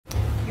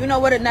You know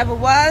what it never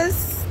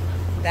was?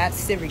 That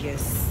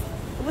serious.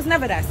 It was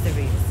never that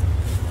serious.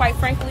 Quite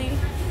frankly,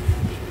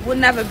 will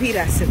never be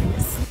that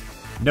serious.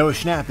 Noah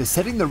Schnapp is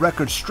setting the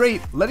record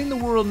straight, letting the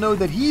world know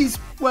that he's,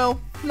 well,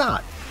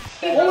 not.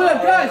 Oh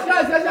my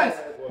God, guys.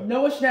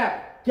 Noah Schnapp,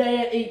 gay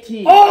at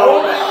 18.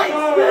 Oh my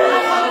God!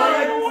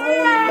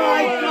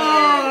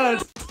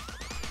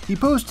 He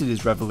posted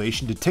his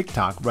revelation to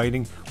TikTok,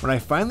 writing, "When I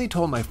finally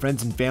told my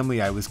friends and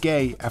family I was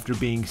gay after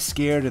being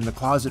scared in the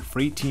closet for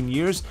 18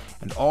 years,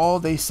 and all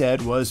they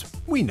said was,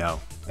 'We know.'"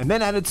 And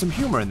then added some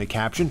humor in the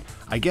caption,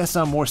 "I guess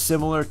I'm more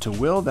similar to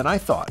Will than I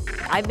thought."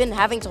 I've been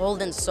having to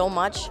hold in so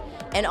much,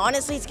 and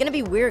honestly, it's gonna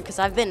be weird because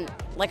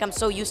I'm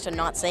so used to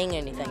not saying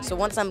anything. So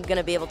once I'm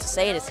gonna be able to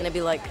say it, it's gonna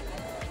be like,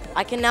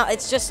 I can now,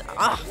 it's just,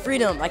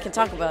 freedom, I can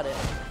talk about it.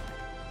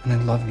 And I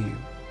love you.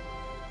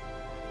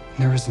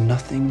 There is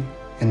nothing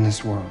in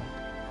this world,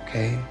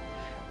 okay?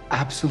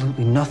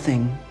 Absolutely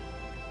nothing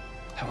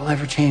that will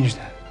ever change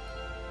that.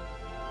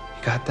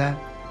 You got that?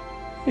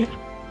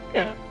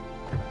 Yeah.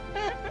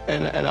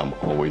 And I'm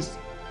always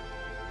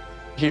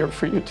here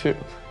for you too.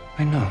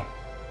 I know.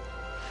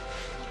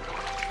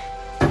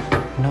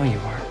 I know you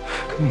are.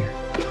 Come here.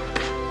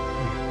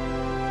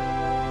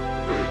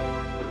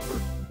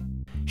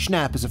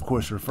 Schnapp is of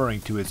course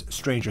referring to his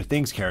Stranger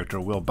Things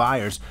character Will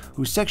Byers,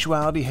 whose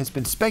sexuality has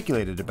been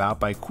speculated about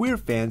by queer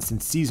fans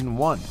since season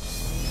 1.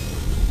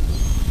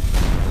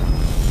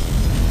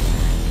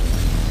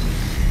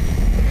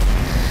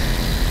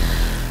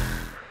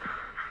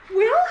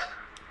 Will?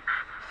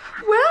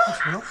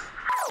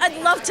 I'd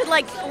love to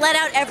let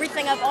out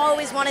everything. I've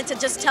always wanted to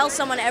just tell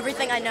someone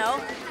everything I know,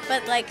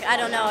 but I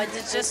don't know,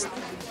 it's just,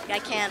 I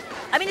can't.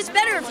 I mean, it's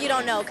better if you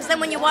don't know, because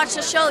then when you watch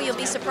the show, you'll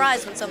be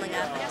surprised when something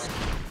happens.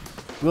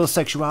 Will's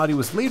sexuality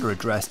was later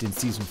addressed in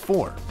season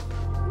 4.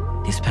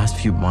 These past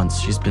few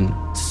months, she's been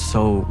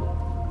so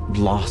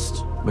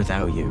lost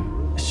without you.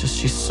 It's just,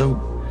 she's so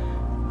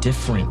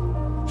different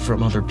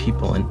from other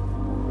people, and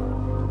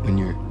when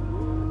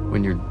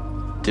you're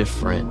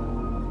different,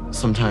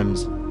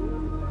 sometimes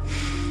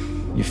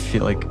you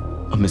feel like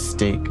a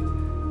mistake.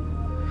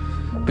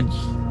 But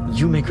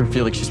you make her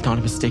feel like she's not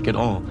a mistake at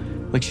all,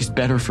 like she's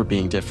better for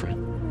being different.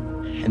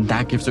 And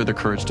that gives her the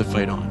courage to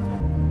fight on.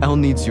 Elle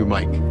needs you,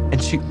 Mike,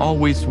 and she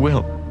always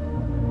will.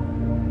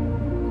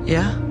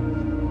 Yeah?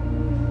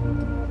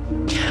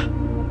 Yeah.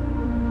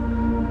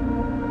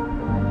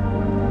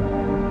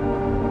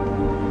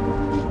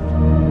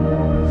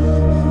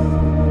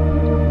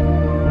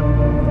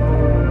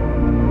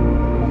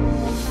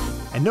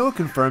 And Noah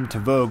confirmed to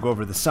Vogue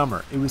over the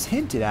summer, it was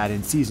hinted at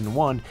in season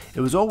 1,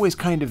 it was always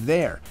kind of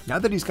there. Now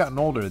that he's gotten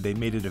older, they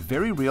made it a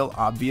very real,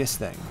 obvious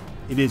thing.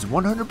 It is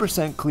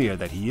 100% clear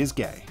that he is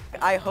gay.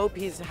 I hope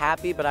he's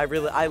happy, but I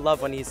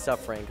love when he's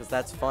suffering, because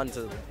that's fun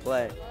to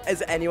play.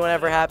 Is anyone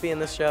ever happy in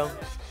this show?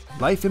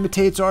 Life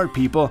imitates art,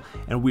 people,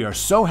 and we are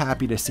so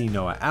happy to see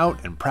Noah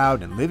out and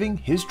proud and living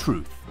his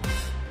truth.